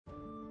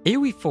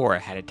Aoe4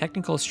 had a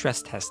technical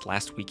stress test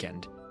last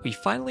weekend. We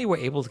finally were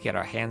able to get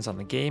our hands on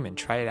the game and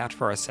try it out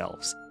for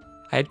ourselves.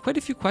 I had quite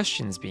a few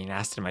questions being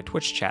asked in my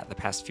Twitch chat the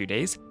past few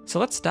days, so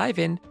let's dive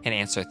in and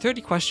answer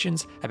 30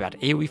 questions about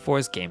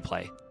Aoe4's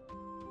gameplay.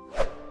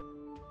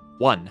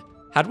 1.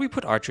 How do we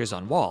put archers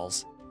on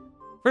walls?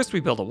 First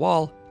we build a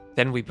wall,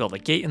 then we build a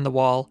gate in the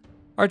wall.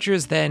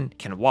 Archers then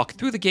can walk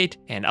through the gate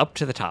and up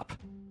to the top.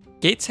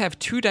 Gates have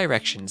two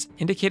directions,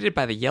 indicated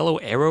by the yellow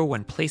arrow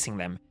when placing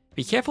them.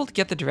 Be careful to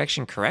get the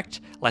direction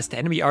correct, lest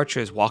enemy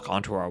archers walk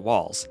onto our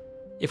walls.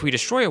 If we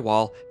destroy a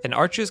wall, then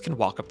archers can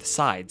walk up the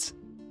sides.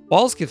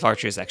 Walls give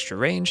archers extra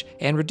range,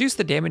 and reduce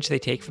the damage they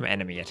take from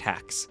enemy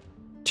attacks.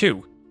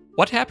 2.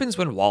 What happens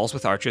when walls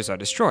with archers are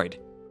destroyed?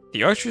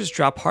 The archers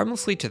drop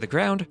harmlessly to the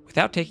ground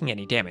without taking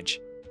any damage.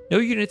 No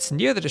units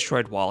near the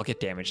destroyed wall get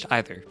damaged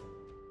either.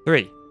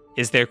 3.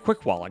 Is there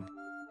quick walling?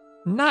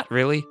 Not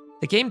really.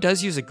 The game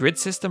does use a grid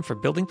system for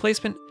building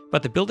placement,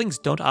 but the buildings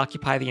don't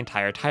occupy the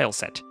entire tile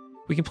set.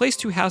 We can place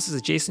two houses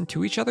adjacent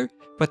to each other,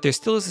 but there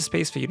still is a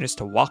space for units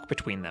to walk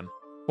between them.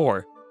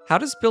 4. How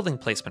does building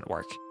placement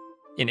work?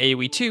 In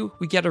AoE2,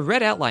 we get a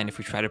red outline if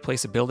we try to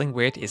place a building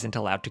where it isn't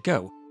allowed to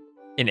go.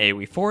 In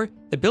AoE4,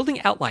 the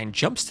building outline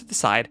jumps to the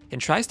side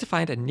and tries to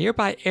find a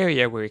nearby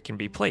area where it can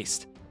be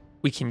placed.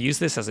 We can use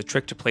this as a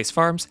trick to place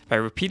farms by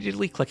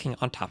repeatedly clicking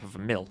on top of a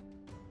mill.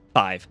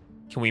 5.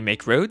 Can we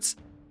make roads?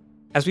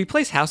 As we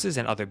place houses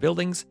and other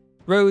buildings,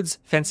 roads,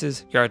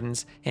 fences,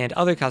 gardens, and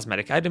other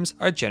cosmetic items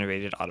are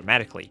generated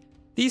automatically.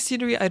 These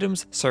scenery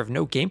items serve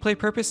no gameplay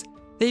purpose,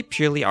 they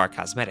purely are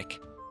cosmetic.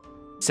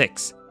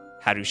 6.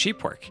 How do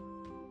sheep work?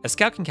 A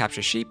scout can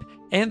capture sheep,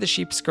 and the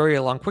sheep scurry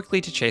along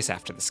quickly to chase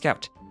after the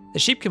scout. The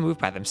sheep can move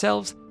by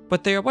themselves,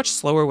 but they are much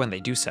slower when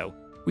they do so.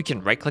 We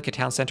can right-click a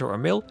town center or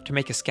mill to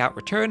make a scout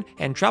return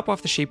and drop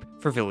off the sheep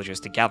for villagers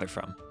to gather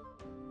from.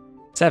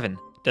 7.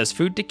 Does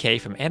food decay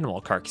from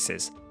animal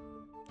carcasses?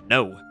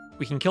 No.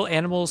 We can kill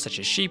animals such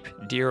as sheep,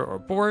 deer, or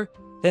boar,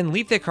 then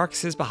leave their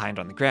carcasses behind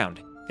on the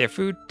ground. Their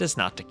food does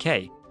not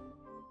decay.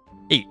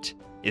 8.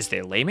 Is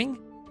there laming?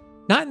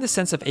 Not in the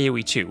sense of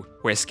AoE2,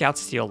 where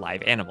scouts steal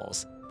live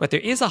animals, but there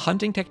is a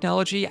hunting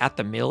technology at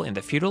the mill in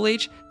the feudal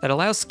age that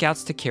allows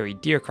scouts to carry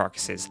deer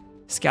carcasses.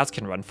 Scouts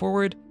can run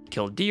forward,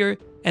 kill deer,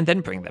 and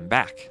then bring them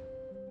back.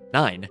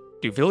 9.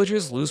 Do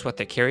villagers lose what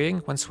they're carrying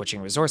when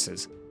switching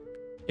resources?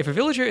 If a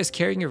villager is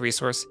carrying a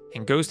resource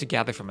and goes to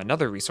gather from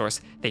another resource,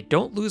 they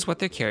don't lose what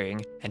they're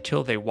carrying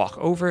until they walk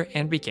over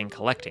and begin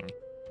collecting.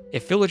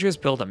 If villagers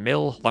build a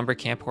mill, lumber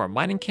camp, or a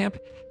mining camp,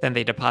 then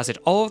they deposit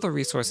all of the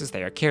resources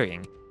they are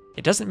carrying.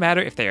 It doesn't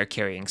matter if they are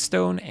carrying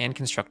stone and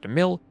construct a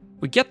mill,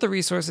 we get the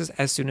resources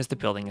as soon as the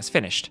building is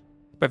finished.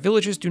 But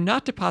villagers do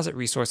not deposit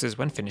resources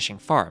when finishing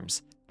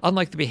farms,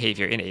 unlike the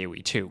behavior in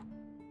AoE2.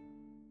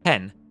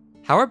 10.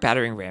 How are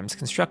battering rams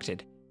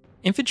constructed?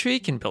 Infantry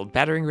can build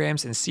battering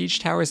rams and siege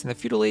towers in the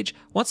feudal age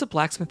once a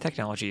blacksmith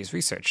technology is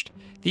researched.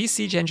 These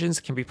siege engines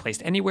can be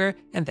placed anywhere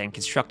and then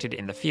constructed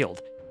in the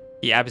field.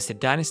 The Abbasid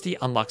dynasty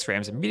unlocks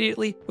rams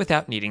immediately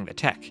without needing the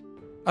tech.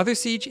 Other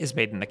siege is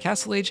made in the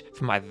castle age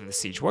from either the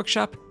siege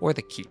workshop or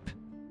the keep.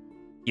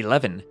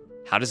 11.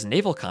 How does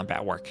naval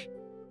combat work?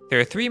 There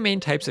are three main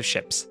types of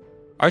ships: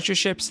 archer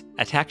ships,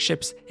 attack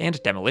ships,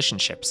 and demolition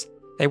ships.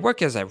 They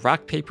work as a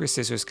rock, paper,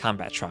 scissors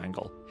combat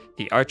triangle.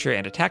 The archer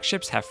and attack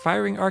ships have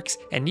firing arcs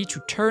and need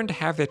to turn to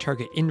have their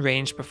target in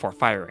range before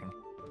firing.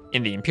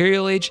 In the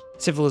Imperial Age,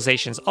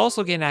 civilizations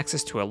also gain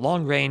access to a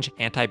long-range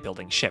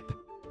anti-building ship.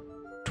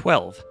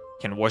 12.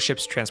 Can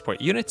warships transport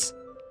units?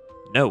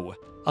 No.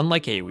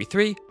 Unlike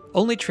AoE3,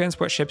 only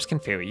transport ships can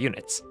ferry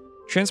units.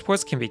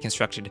 Transports can be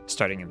constructed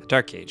starting in the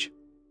Dark Age.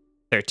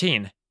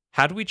 13.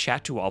 How do we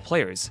chat to all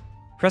players?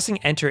 Pressing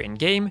enter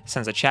in-game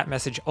sends a chat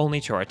message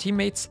only to our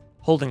teammates.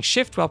 Holding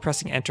shift while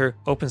pressing enter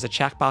opens a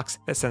chat box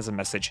that sends a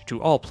message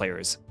to all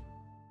players.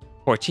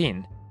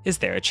 14. Is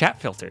there a chat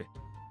filter?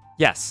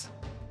 Yes.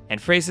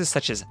 And phrases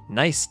such as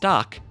nice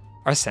stock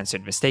are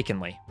censored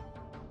mistakenly.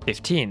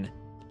 15.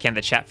 Can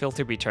the chat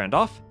filter be turned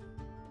off?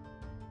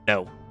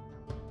 No.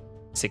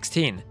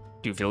 16.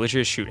 Do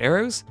villagers shoot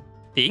arrows?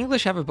 The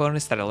English have a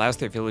bonus that allows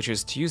their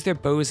villagers to use their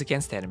bows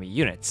against enemy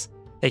units.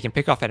 They can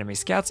pick off enemy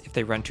scouts if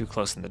they run too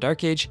close in the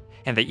Dark Age,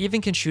 and they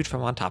even can shoot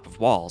from on top of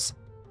walls.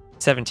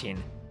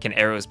 17. Can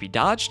arrows be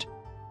dodged?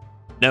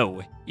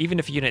 No. Even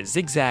if a unit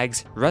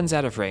zigzags, runs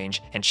out of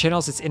range, and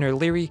channels its inner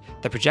Leary,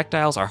 the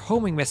projectiles are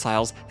homing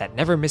missiles that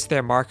never miss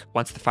their mark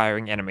once the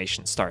firing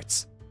animation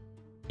starts.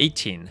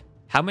 18.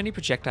 How many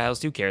projectiles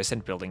do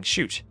garrisoned buildings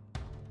shoot?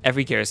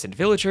 Every garrisoned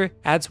villager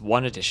adds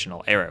one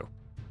additional arrow.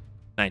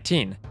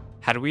 19.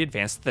 How do we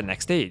advance to the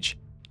next stage?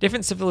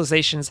 Different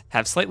civilizations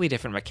have slightly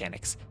different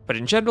mechanics, but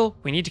in general,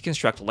 we need to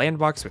construct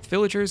landmarks with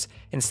villagers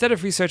instead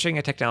of researching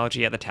a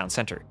technology at the town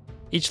center.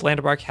 Each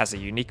landmark has a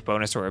unique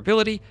bonus or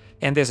ability,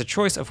 and there's a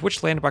choice of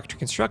which landmark to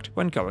construct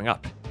when going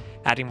up.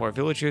 Adding more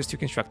villagers to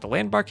construct the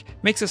landmark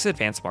makes us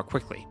advance more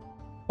quickly.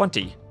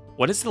 20.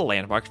 What is the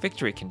landmark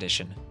victory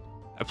condition?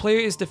 A player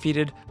is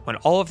defeated when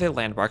all of their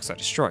landmarks are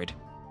destroyed.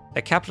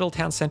 The capital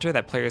town center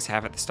that players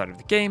have at the start of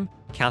the game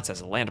counts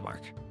as a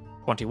landmark.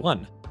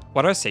 21.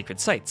 What are sacred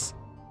sites?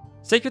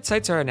 Sacred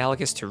sites are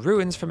analogous to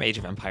ruins from Age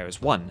of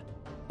Empires 1.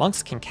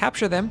 Monks can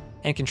capture them,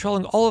 and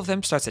controlling all of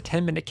them starts a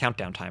 10-minute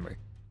countdown timer.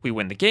 We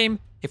win the game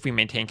if we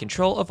maintain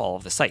control of all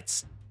of the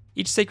sites.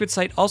 Each sacred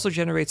site also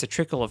generates a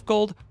trickle of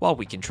gold while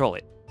we control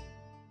it.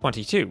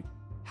 22.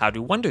 How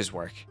do wonders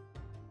work?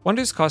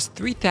 Wonders cost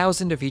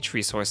 3,000 of each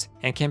resource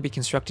and can be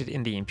constructed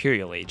in the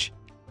Imperial Age.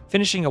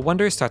 Finishing a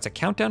wonder starts a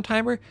countdown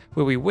timer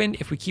where we win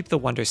if we keep the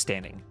wonder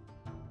standing.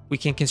 We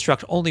can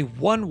construct only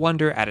one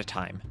wonder at a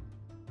time.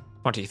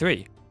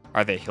 23.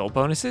 Are there hill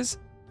bonuses?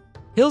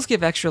 Hills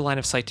give extra line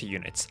of sight to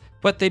units,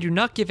 but they do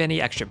not give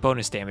any extra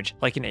bonus damage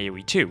like in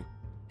Aoe4,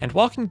 and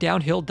walking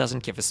downhill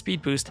doesn't give a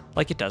speed boost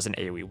like it does in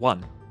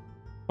Aoe1.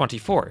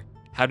 24.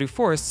 How do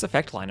forests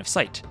affect line of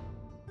sight?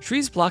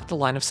 Trees block the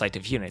line of sight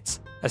of units.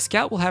 A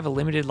scout will have a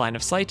limited line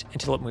of sight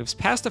until it moves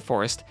past a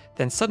forest,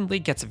 then suddenly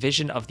gets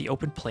vision of the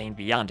open plain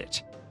beyond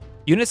it.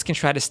 Units can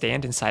try to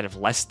stand inside of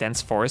less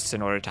dense forests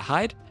in order to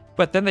hide,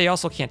 but then they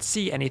also can't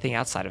see anything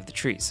outside of the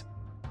trees.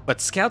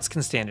 But scouts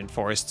can stand in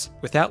forests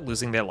without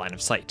losing their line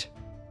of sight.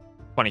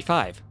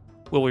 25.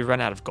 Will we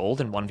run out of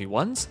gold in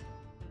 1v1s?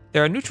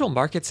 There are neutral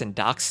markets and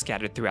docks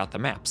scattered throughout the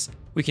maps.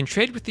 We can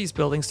trade with these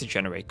buildings to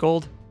generate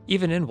gold,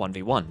 even in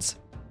 1v1s.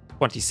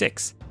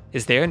 26.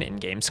 Is there an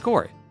in-game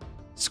score?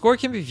 Score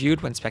can be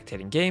viewed when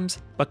spectating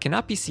games, but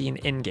cannot be seen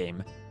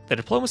in-game. The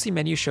diplomacy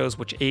menu shows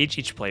which age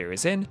each player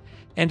is in,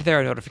 and there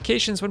are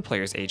notifications when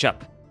players age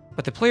up,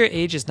 but the player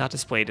age is not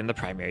displayed in the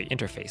primary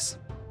interface.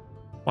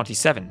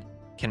 27.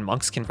 Can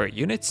monks convert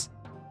units?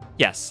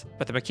 Yes,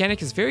 but the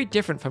mechanic is very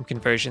different from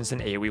conversions in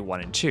Aoe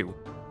 1 and 2.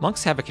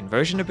 Monks have a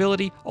conversion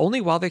ability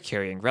only while they're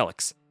carrying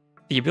relics.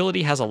 The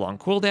ability has a long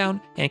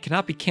cooldown and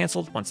cannot be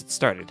cancelled once it's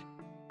started.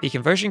 The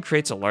conversion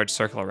creates a large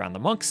circle around the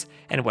monks,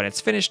 and when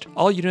it's finished,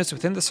 all units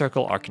within the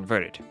circle are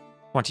converted.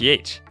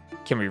 28.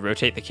 Can we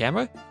rotate the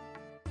camera?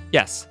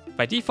 Yes,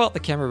 by default the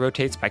camera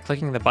rotates by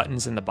clicking the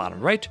buttons in the bottom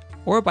right,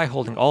 or by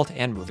holding Alt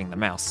and moving the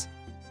mouse.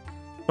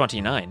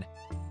 29.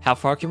 How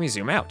far can we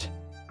zoom out?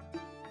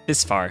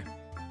 This far.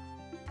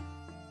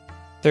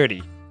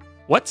 30.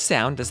 What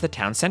sound does the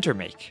town center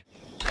make?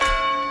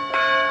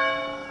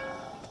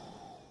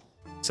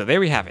 So there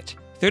we have it,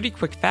 30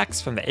 quick facts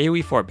from the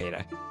Aoe4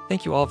 beta.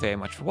 Thank you all very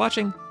much for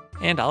watching,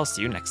 and I'll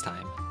see you next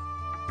time.